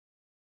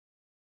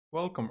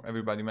Welcome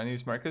everybody, my name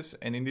is Marcus,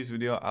 and in this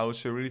video I will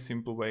show a really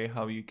simple way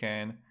how you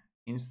can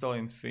install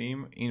a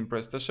theme in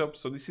Prestashop.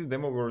 So this is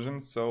demo version,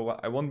 so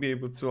I won't be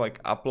able to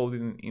upload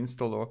it and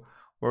install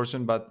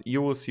version, but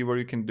you will see where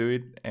you can do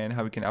it and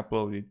how you can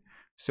upload it.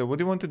 So what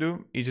you want to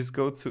do is just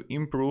go to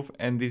improve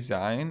and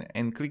design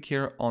and click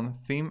here on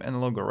theme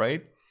and logo,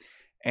 right?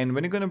 And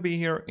when you're gonna be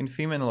here in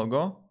theme and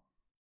logo,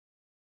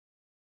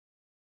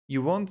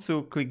 you want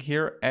to click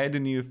here, add a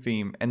new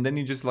theme, and then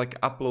you just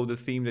upload the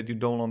theme that you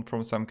download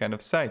from some kind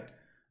of site.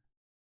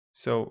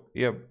 So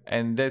yeah,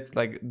 and that's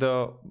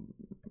the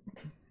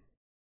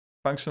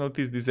functionality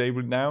is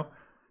disabled now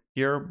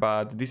here,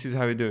 but this is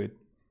how you do it.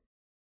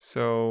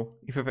 So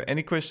if you have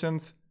any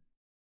questions,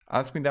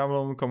 ask me down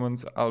below in the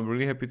comments. I'll be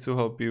really happy to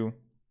help you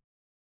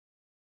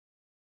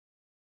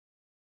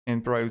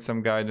and provide you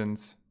some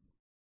guidance.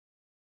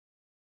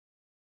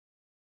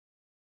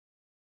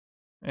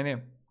 And yeah,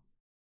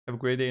 have a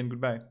great day and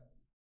goodbye.